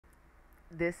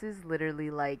This is literally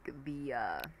like the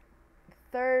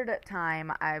third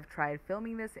time I've tried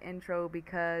filming this intro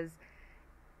because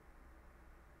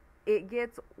it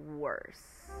gets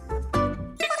worse.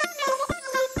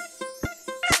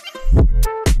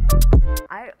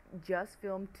 I just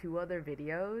filmed 2 other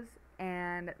videos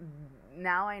and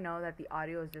now I know that the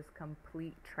audio is just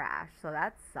complete trash, so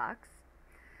that sucks.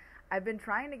 I've been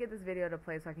trying to get this video to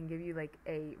play so I can give you like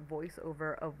a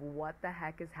voiceover of what the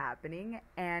heck is happening,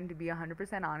 and to be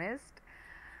 100% honest,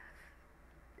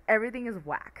 everything is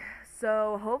whack.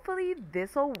 So hopefully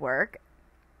this will work.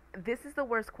 This is the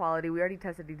worst quality. We already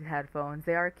tested these headphones.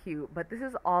 They are cute, but this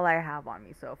is all I have on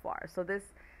me so far. So this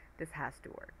has to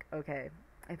work, okay?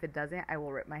 If it doesn't, I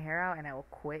will rip my hair out and I will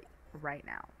quit right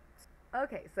now.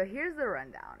 Okay, so here's the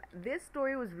rundown. This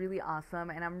story was really awesome,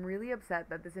 and I'm really upset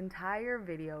that this entire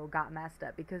video got messed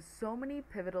up because so many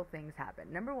pivotal things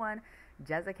happened. Number one,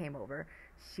 Jezza came over.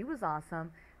 She was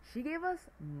awesome. She gave us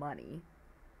money,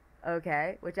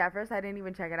 okay? Which at first I didn't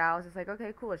even check it out. I was just like,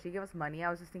 okay, cool. She gave us money. I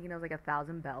was just thinking it was like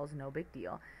 1,000 bells, no big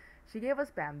deal. She gave us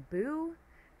bamboo.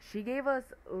 She gave us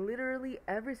literally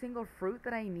every single fruit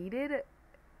that I needed.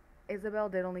 Isabel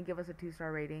did only give us a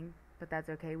 2-star rating, but that's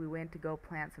okay. We went to go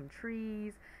plant some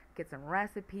trees, get some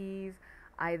recipes.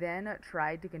 I then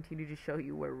tried to continue to show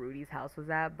you where Rudy's house was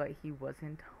at, but he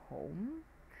wasn't home.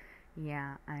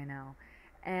 Yeah, I know.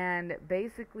 And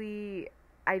basically,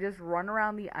 I just run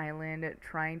around the island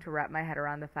trying to wrap my head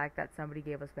around the fact that somebody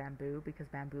gave us bamboo, because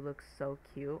bamboo looks so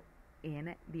cute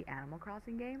in the Animal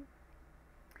Crossing game.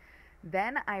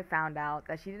 Then I found out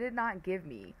that she did not give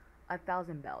me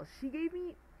 1,000 bells. She gave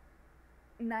me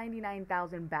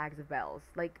 99,000 bags of bells.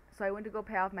 Like, so I went to go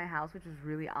pay off my house, which was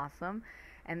really awesome,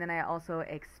 and then I also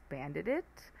expanded it.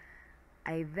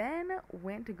 I then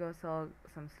went to go sell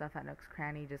some stuff at Nook's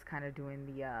Cranny, just kind of doing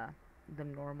the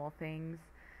normal things.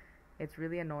 It's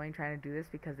really annoying trying to do this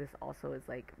because this also is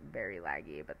like very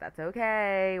laggy, but that's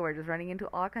okay. We're just running into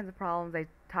all kinds of problems. I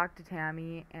talked to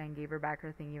Tammy and gave her back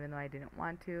her thing even though I didn't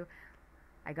want to.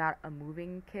 I got a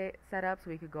moving kit set up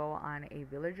so we could go on a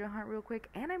villager hunt real quick,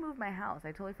 and I moved my house.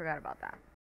 I totally forgot about that.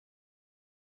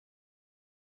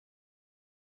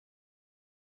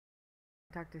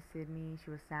 I talked to Sydney.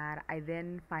 She was sad. I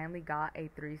then finally got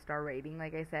a 3-star rating.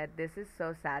 Like I said, this is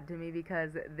so sad to me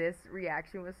because this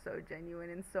reaction was so genuine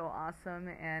and so awesome,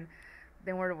 and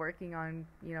then we're working on,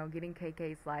 getting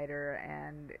KK Slider,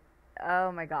 and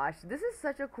oh my gosh, this is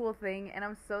such a cool thing, and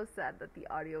I'm so sad that the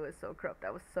audio is so corrupt.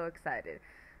 I was so excited.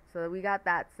 So we got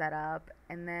that set up,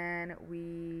 and then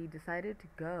we decided to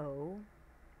go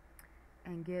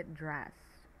and get dressed.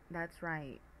 That's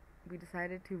right. We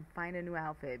decided to find a new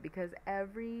outfit because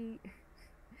every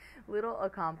little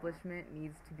accomplishment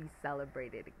needs to be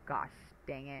celebrated. Gosh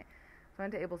dang it. So I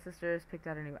went to Able Sisters, picked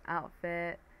out a new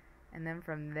outfit, and then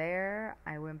from there,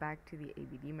 I went back to the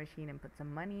ABD machine and put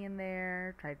some money in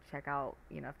there, tried to check out,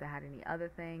 if they had any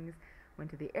other things. Went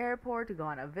to the airport to go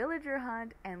on a villager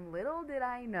hunt, and little did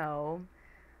I know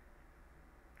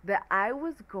that I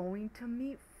was going to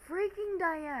meet freaking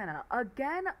Diana.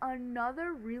 Again,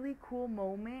 another really cool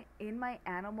moment in my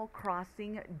Animal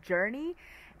Crossing journey,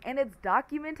 and it's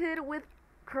documented with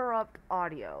corrupt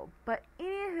audio. But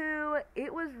anywho,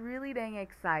 it was really dang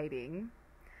exciting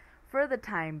for the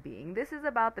time being. This is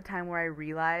about the time where I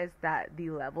realized that the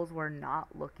levels were not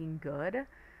looking good.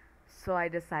 So I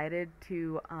decided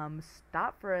to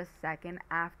stop for a second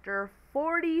after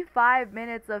 45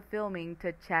 minutes of filming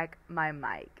to check my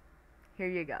mic. Here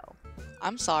you go.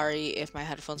 I'm sorry if my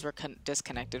headphones were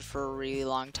disconnected for a really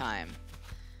long time.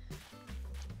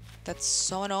 That's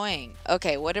so annoying.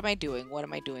 Okay, what am I doing? What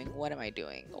am I doing? What am I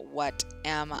doing? What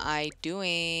am I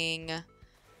doing?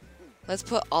 Let's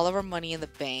put all of our money in the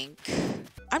bank.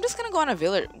 I'm just gonna go on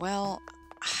a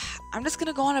I'm just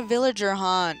gonna go on a villager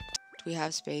hunt. Do we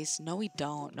have space? No, we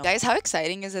don't. No. Guys, how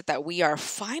exciting is it that we are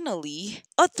finally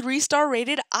a 3-star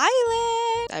rated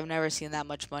island? I've never seen that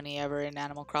much money ever in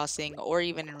Animal Crossing or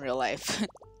even in real life.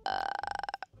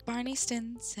 Barney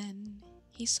Stinson,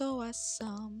 he's so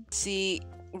awesome. See,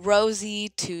 Rosie,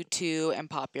 Tutu, and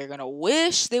Poppy are gonna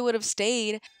wish they would have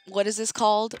stayed. What is this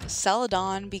called?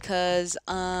 Celadon, because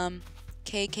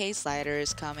KK Slider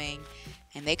is coming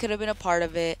and they could have been a part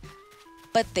of it,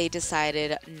 but they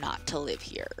decided not to live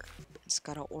here. Just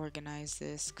gotta organize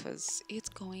this because it's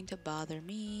going to bother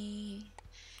me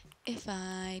if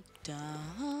I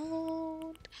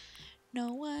don't.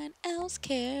 No one else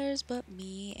cares but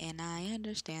me, and I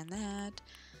understand that,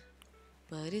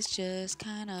 but it's just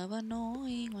kind of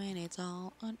annoying when it's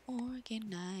all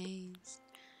unorganized.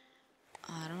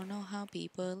 I don't know how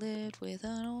people lived with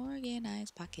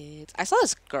unorganized pockets. I saw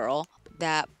this girl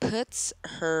that puts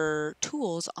her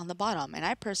tools on the bottom, and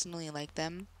I personally like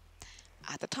them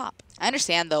at the top. I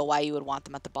understand though why you would want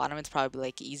them at the bottom. It's probably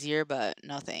like easier, but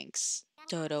no thanks.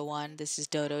 Dodo 1, this is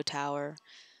Dodo Tower.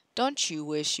 Don't you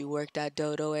wish you worked at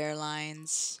Dodo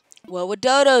Airlines? What would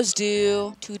dodos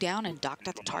do? 2 down and docked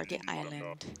at the target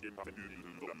island.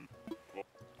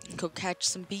 Go catch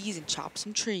some bees and chop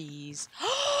some trees.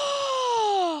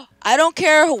 I don't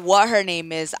care what her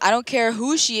name is. I don't care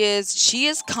who she is. She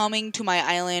is coming to my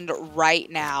island right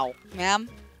now. Ma'am?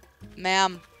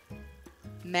 Ma'am?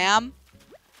 Ma'am?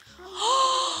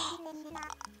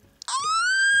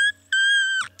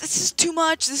 This is too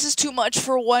much. This is too much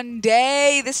for one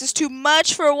day. This is too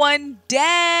much for one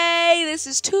day. This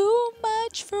is too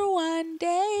much for one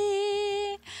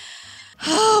day.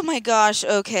 Oh my gosh.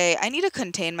 Okay, I need to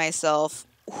contain myself.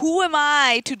 Who am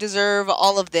I to deserve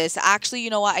all of this? Actually, you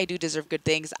know what? I do deserve good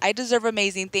things. I deserve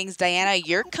amazing things. Diana,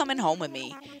 you're coming home with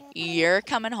me. You're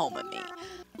coming home with me.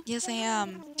 Yes, I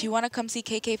am. Do you want to come see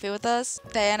KK Fit with us?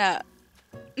 Diana.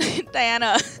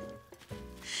 Diana.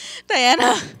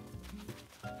 Diana.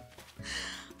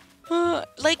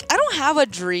 Like, I don't have a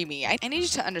dreamy. I need you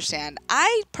to understand.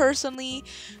 I personally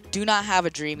do not have a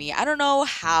dreamy. I don't know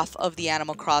half of the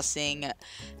Animal Crossing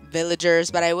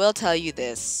villagers, but I will tell you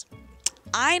this.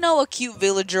 I know a cute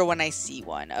villager when I see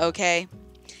one, okay?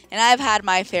 And I've had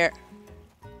my fair...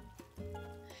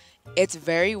 It's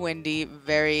very windy,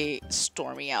 very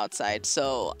stormy outside,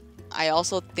 so I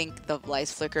also think the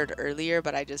lights flickered earlier,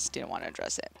 but I just didn't want to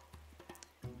address it.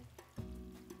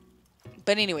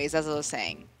 But anyways, as I was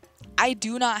saying, I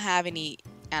do not have any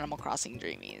Animal Crossing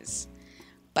dreamies,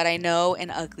 but I know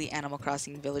an ugly Animal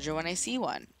Crossing villager when I see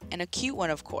one, and a cute one,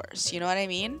 of course. You know what I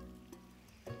mean?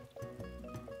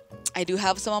 I do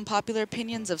have some unpopular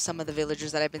opinions of some of the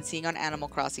villagers that I've been seeing on Animal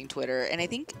Crossing Twitter, and I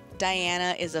think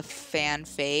Diana is a fan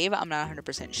fave. I'm not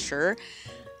 100% sure,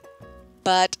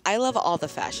 but I love all the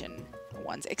fashion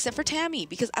ones except for Tammy,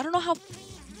 because I don't know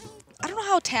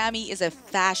how Tammy is a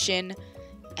fashion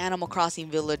Animal Crossing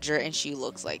villager and she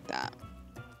looks like that.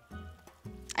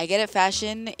 I get it,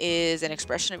 fashion is an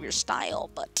expression of your style,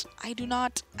 but I am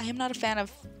not a fan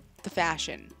of the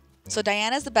fashion. So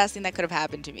Diana's the best thing that could have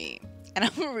happened to me, and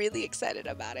I'm really excited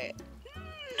about it.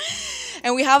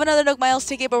 And we have another Nook Miles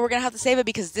ticket, but we're gonna have to save it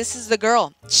because this is the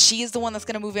girl. She is the one that's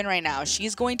gonna move in right now.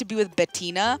 She's going to be with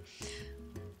Bettina.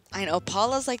 I know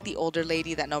Paula's like the older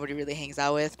lady that nobody really hangs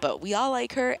out with, but we all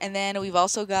like her. And then we've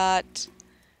also got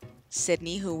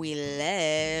Sydney, who we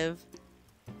love.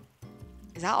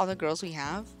 Is that all the girls we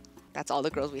have? That's all the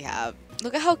girls we have.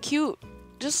 Look at how cute.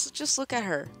 Just look at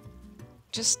her.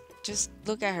 Just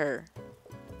look at her.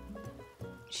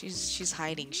 She's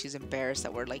hiding. She's embarrassed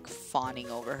that we're like fawning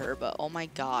over her, but oh my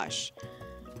gosh.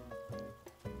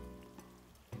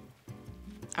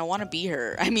 I want to be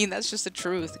her. I mean, that's just the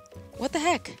truth. What the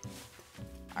heck?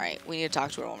 Alright, we need to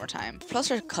talk to her one more time. Plus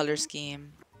her color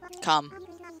scheme. Come.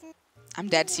 I'm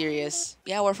dead serious.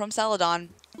 Yeah, we're from Celadon.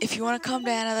 If you want to come,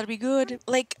 Diana, that'd be good.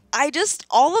 Like,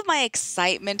 all of my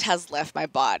excitement has left my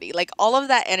body. Like, all of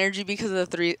that energy because of the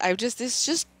three, it's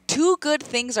just two good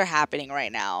things are happening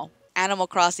right now. Animal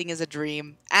Crossing is a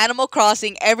dream. Animal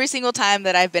Crossing, every single time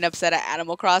that I've been upset at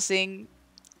Animal Crossing,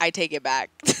 I take it back.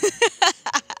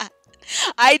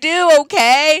 I do,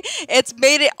 okay?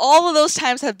 All of those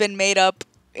times have been made up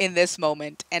in this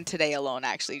moment, and today alone,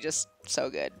 actually, just so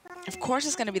good. Of course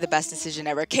it's gonna be the best decision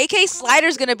ever. KK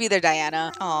Slider's gonna be there,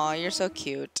 Diana. Aw, you're so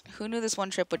cute. Who knew this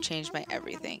one trip would change my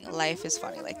everything? Life is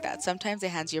funny like that. Sometimes it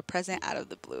hands you a present out of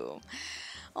the blue.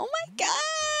 Oh my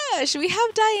gosh, we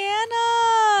have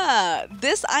Diana.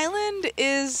 This island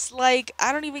is like,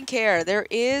 I don't even care. There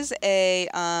is a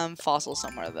fossil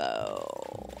somewhere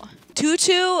though.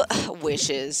 Tutu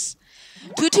wishes.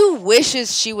 Tutu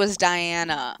wishes she was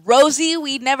Diana. Rosie,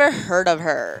 we never heard of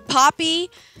her. Poppy,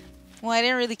 well, I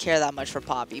didn't really care that much for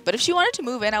Poppy, but if she wanted to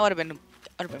move in, I would have been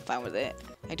fine with it.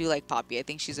 I do like Poppy. I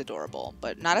think she's adorable,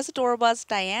 but not as adorable as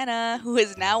Diana, who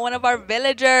is now one of our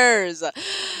villagers.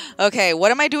 Okay,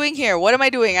 what am I doing here? What am I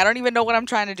doing? I don't even know what I'm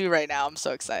trying to do right now. I'm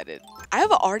so excited. I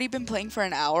have already been playing for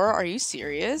an hour. Are you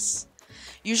serious?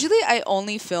 Usually I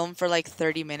only film for like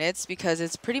 30 minutes because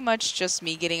it's pretty much just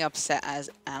me getting upset as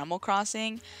Animal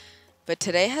Crossing. But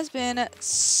today has been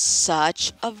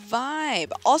such a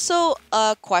vibe. Also,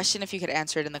 a question if you could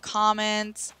answer it in the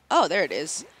comments. Oh, there it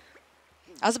is.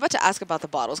 I was about to ask about the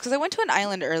bottles because I went to an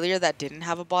island earlier that didn't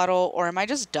have a bottle, or am I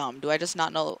just dumb? Do I just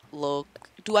not know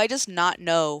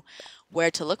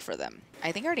where to look for them?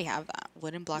 I think I already have that.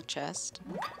 Wooden block chest.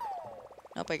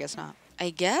 Nope, I guess not. I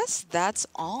guess that's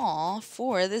all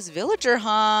for this villager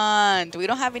hunt. We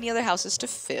don't have any other houses to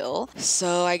fill,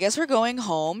 so I guess we're going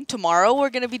home. Tomorrow we're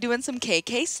going to be doing some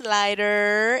KK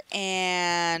Slider,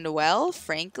 and well,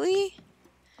 frankly,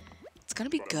 it's going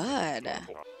to be good.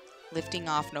 Lifting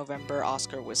off November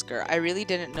Oscar Whisker. I really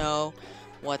didn't know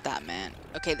what that meant.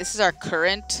 Okay, this is our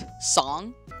current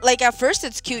song. Like, at first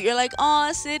it's cute. You're like,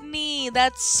 "Aw, Sydney,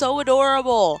 that's so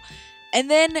adorable." And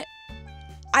then,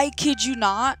 I kid you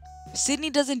not, Sydney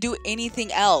doesn't do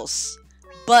anything else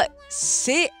but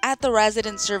sit at the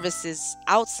resident services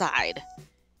outside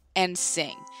and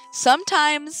sing.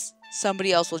 Sometimes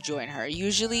somebody else will join her.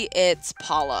 Usually it's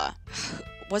Paula.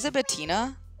 Was it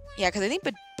Bettina? Yeah, because I think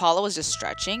Paula was just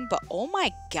stretching, but oh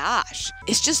my gosh,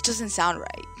 it just doesn't sound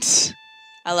right.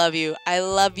 I love you. I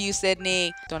love you,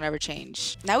 Sydney. Don't ever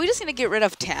change. Now we just need to get rid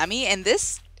of Tammy, and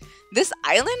this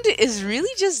island is really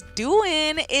just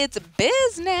doing its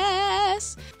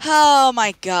business. Oh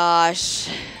my gosh.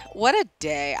 What a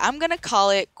day. I'm gonna call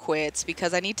it quits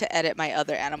because I need to edit my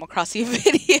other Animal Crossing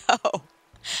video.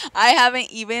 I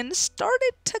haven't even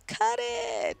started to cut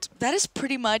it. That is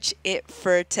pretty much it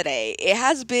for today. It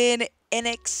has been an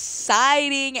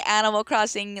exciting Animal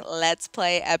Crossing Let's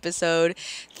Play episode.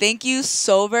 Thank you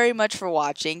so very much for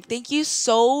watching. Thank you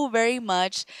so very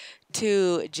much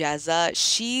to Jezza.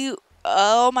 She,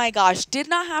 oh my gosh, did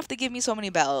not have to give me so many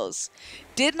bells.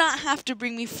 Did not have to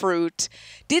bring me fruit.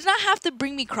 Did not have to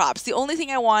bring me crops. The only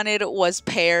thing I wanted was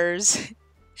pears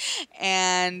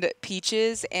and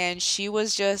peaches, and she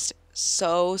was just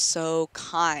so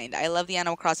kind. I love the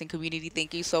Animal Crossing community.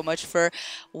 Thank you so much for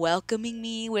welcoming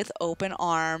me with open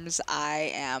arms.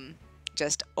 I am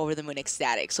just over the moon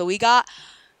ecstatic. So we got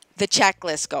the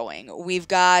checklist going. We've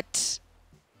got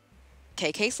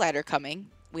KK Slider coming.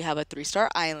 We have a 3-star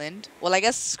island. Well, I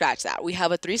guess scratch that. We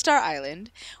have a 3-star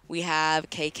island. We have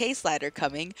KK Slider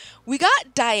coming. We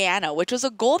got Diana, which was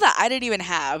a goal that I didn't even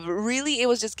have. Really, it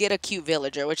was just get a cute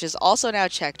villager, which is also now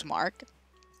checked mark.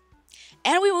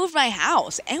 And we moved my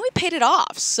house, and we paid it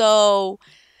off. So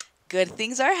good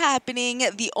things are happening.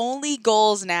 The only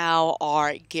goals now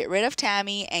are get rid of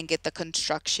Tammy and get the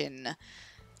construction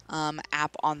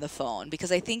app on the phone,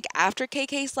 because I think after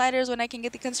KK Sliders when I can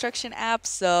get the construction app.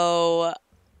 So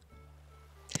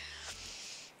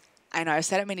I know I've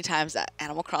said it many times that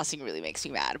Animal Crossing really makes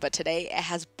me mad, but today it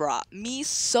has brought me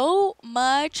so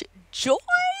much joy.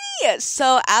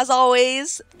 So as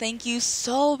always, thank you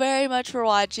so very much for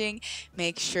watching.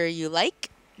 Make sure you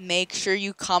like, make sure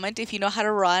you comment if you know how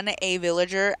to run a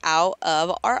villager out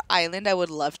of our island. I would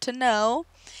love to know.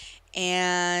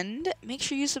 And make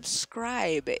sure you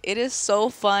subscribe. It is so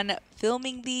fun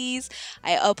filming these.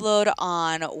 I upload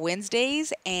on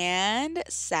Wednesdays and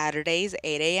Saturdays,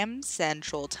 8 a.m.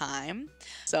 Central Time.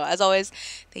 So as always,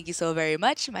 thank you so very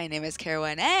much. My name is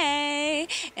Caroline A,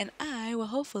 and I will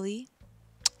hopefully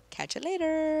catch you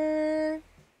later.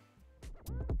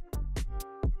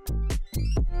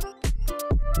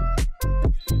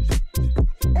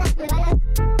 Like